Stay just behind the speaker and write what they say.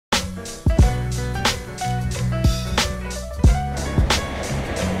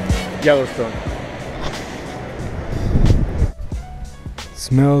Yellowstone.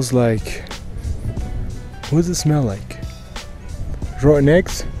 Smells like... What does it smell like? Rotten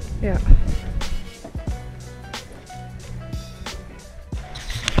eggs? Yeah.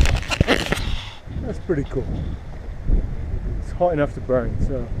 That's pretty cool. It's hot enough to burn,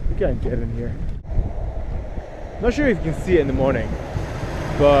 so we can't get in here. Not sure if you can see it in the morning,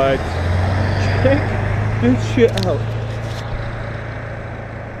 but check this shit out.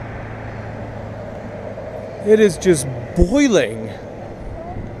 It is just boiling.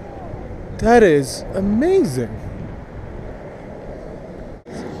 That is amazing.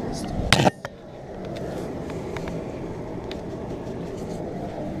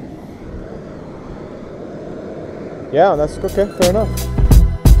 Yeah, that's okay, fair enough.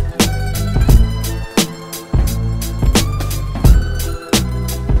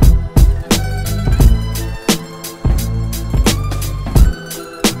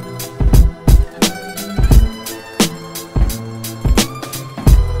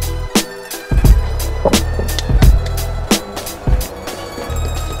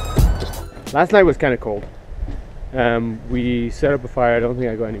 Last night was kind of cold. We set up a fire. I don't think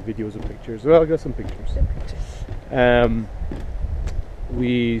I got any videos or pictures. Well, I got some pictures.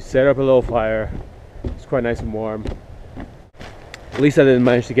 We set up a little fire. It's quite nice and warm. At least I didn't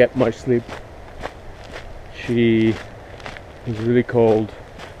manage to get much sleep. She was really cold.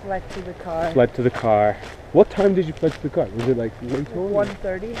 Fled to the car. Fled to the car. What time did you fled to the car? Was it like late?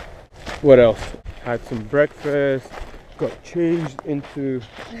 1:30. What else? Had some breakfast. Got changed into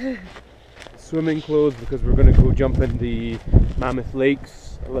swimming clothes because we're going to go jump in the Mammoth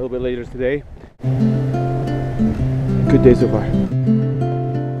Lakes a little bit later today. Good day so far.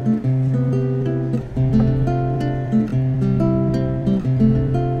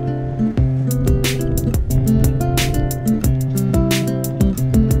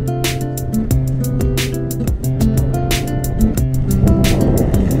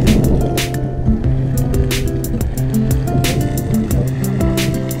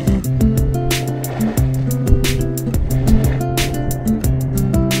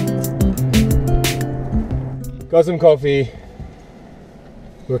 Got some coffee.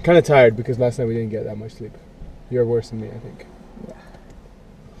 We're kind of tired because last night we didn't get that much sleep. You're worse than me, I think. Yeah.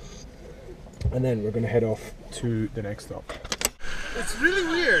 And then we're gonna head off to the next stop. It's really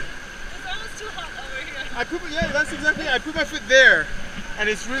weird. It's almost too hot over here. Yeah, that's exactly it. I put my foot there, and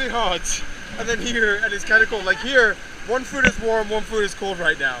it's really hot. And then here, and it's kind of cold. Like here, one foot is warm, one foot is cold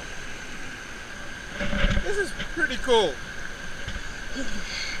right now. This is pretty cool. Holy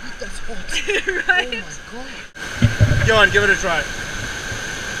shit, that's hot. Right? Oh my god. Go on, give it a try.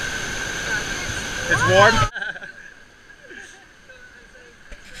 It's warm.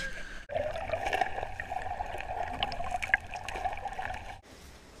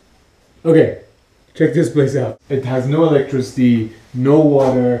 Okay, check this place out. It has no electricity, no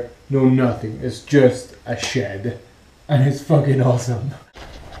water, no nothing. It's just a shed. And it's fucking awesome.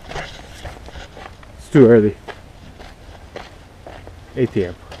 It's too early. 8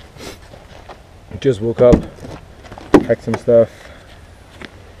 PM. Just woke up, packed some stuff,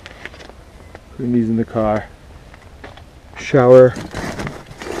 putting these in the car, shower,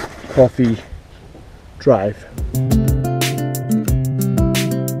 coffee, drive.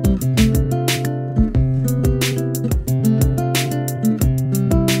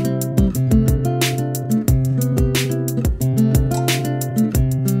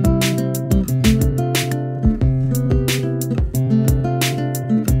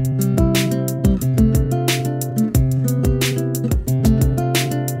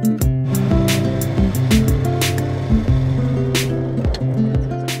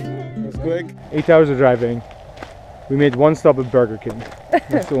 Quick. 8 hours of driving. We made one stop at Burger King.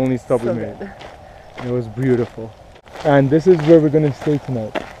 That's the only stop we made. And it was beautiful. And this is where we're gonna stay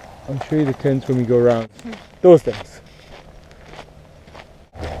tonight. I'll show you the tents when we go around. Those things.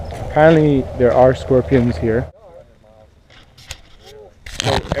 Apparently there are scorpions here.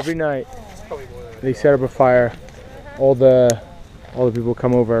 So every night they set up a fire. All the people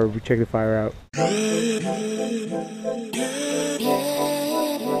come over, we check the fire out.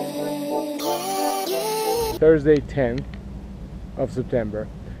 Thursday 10th of September.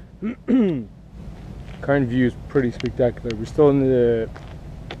 Current view is pretty spectacular. We're still in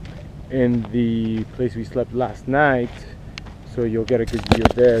the place we slept last night, so you'll get a good view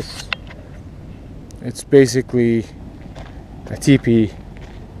of this. It's basically a teepee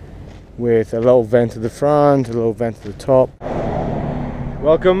with a little vent to the front, a little vent to the top.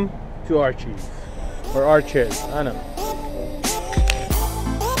 Welcome to Archie's, or Arches, I don't know.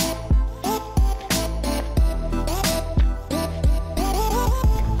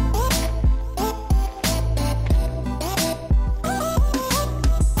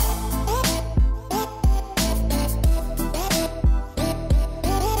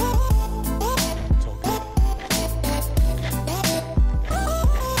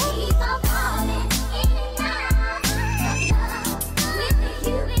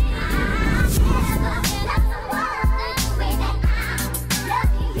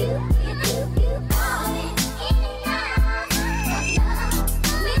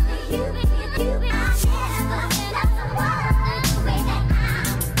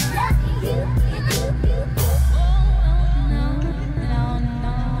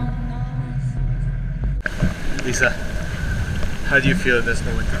 Lisa, how do you feel at this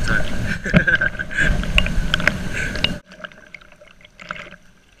moment in time?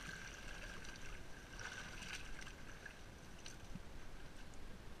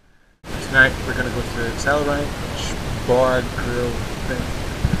 Tonight we're gonna go to the Saddle Ranch bar grill thing.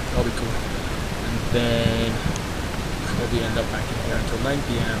 That'll be cool. And then probably end up back in here until 9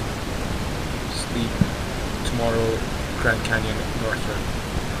 p.m. Sleep tomorrow, Grand Canyon North Rim.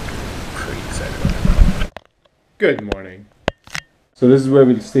 Pretty excited about it. Good morning. So this is where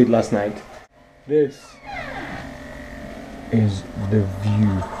we stayed last night. This is the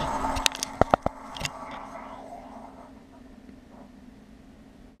view.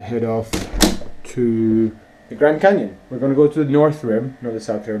 Head off to the Grand Canyon. We're going to go to the North Rim, not the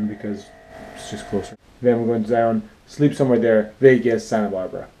South Rim, because it's just closer. Then we're going to Zion, sleep somewhere there, Vegas, Santa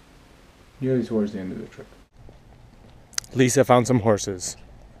Barbara. Nearly towards the end of the trip. Lisa found some horses.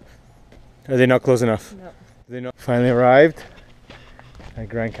 Are they not close enough? No. They not finally arrived at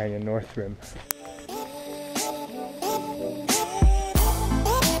Grand Canyon North Rim.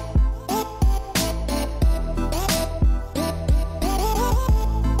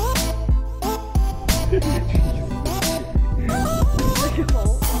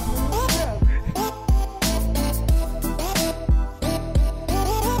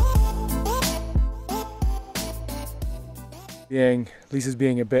 Lisa's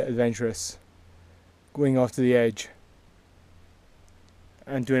being a bit adventurous, going off to the edge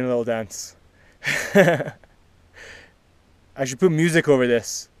and doing a little dance. I should put music over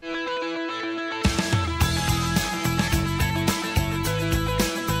this.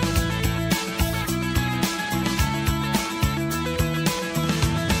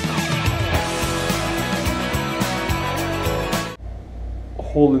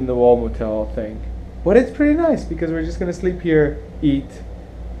 Hole in the wall motel thing. But it's pretty nice because we're just gonna sleep here, eat,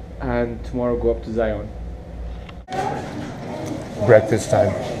 and tomorrow go up to Zion. Breakfast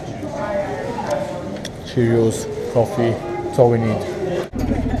time. Cheerios, coffee, that's all we need.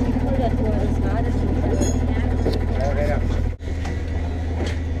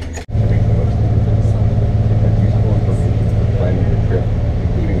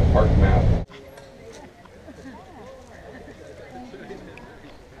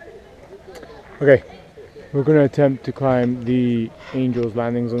 Okay, we're going to attempt to climb the Angel's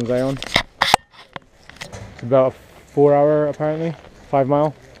Landings on Zion. It's about a 4 hour apparently, 5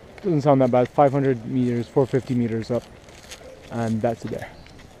 mile. Doesn't sound that bad, 500 meters, 450 meters up, and that's it there.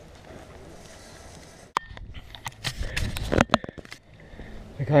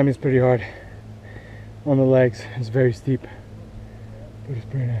 The climb is pretty hard on the legs, it's very steep, but it's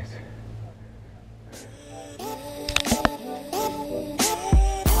pretty nice.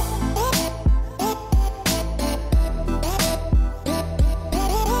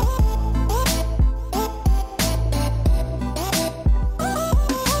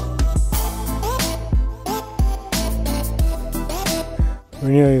 We're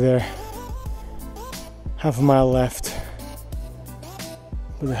nearly there. Half a mile left.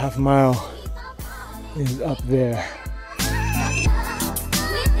 But the half mile is up there.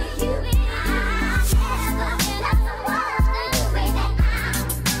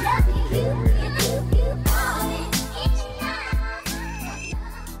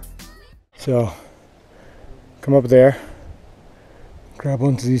 So, come up there, grab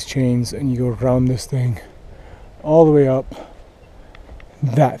onto these chains, and you go around this thing all the way up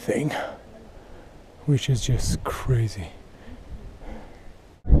that thing, which is just crazy.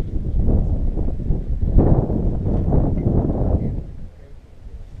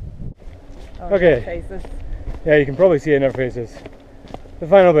 Okay. Faces. Yeah, you can probably see it in our faces. The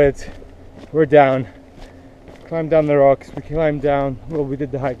final bit, we're down. Climbed down the rocks. We climbed down. Well, we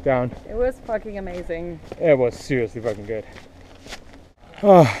did the hike down. It was fucking amazing. It was seriously fucking good.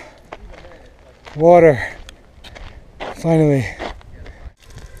 Oh, water. Finally.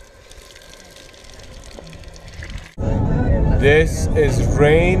 This is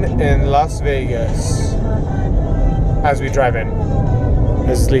rain in Las Vegas as we drive in.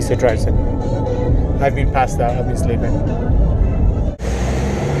 As Lisa drives in. I've been passed out, I've been sleeping.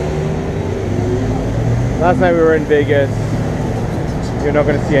 Last night we were in Vegas. You're not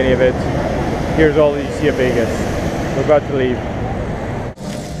going to see any of it. Here's all that you see of Vegas. We're about to leave.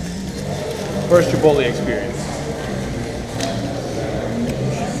 First Chipotle experience.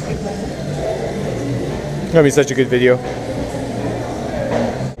 It's gonna be such a good video.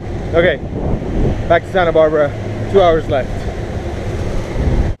 Okay, back to Santa Barbara. 2 hours left.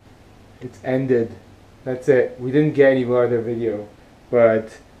 It's ended. That's it. We didn't get any more other video,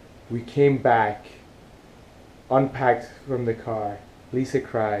 but we came back, unpacked from the car. Lisa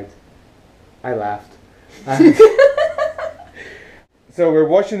cried. I laughed. So we're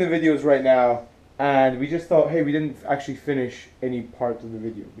watching the videos right now, and we just thought, hey, we didn't actually finish any parts of the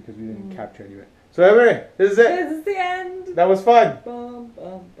video because we didn't capture any of it. So anyway, this is it. This is the end. That was fun. Bum,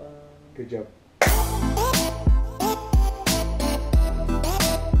 bum, bum. Good job.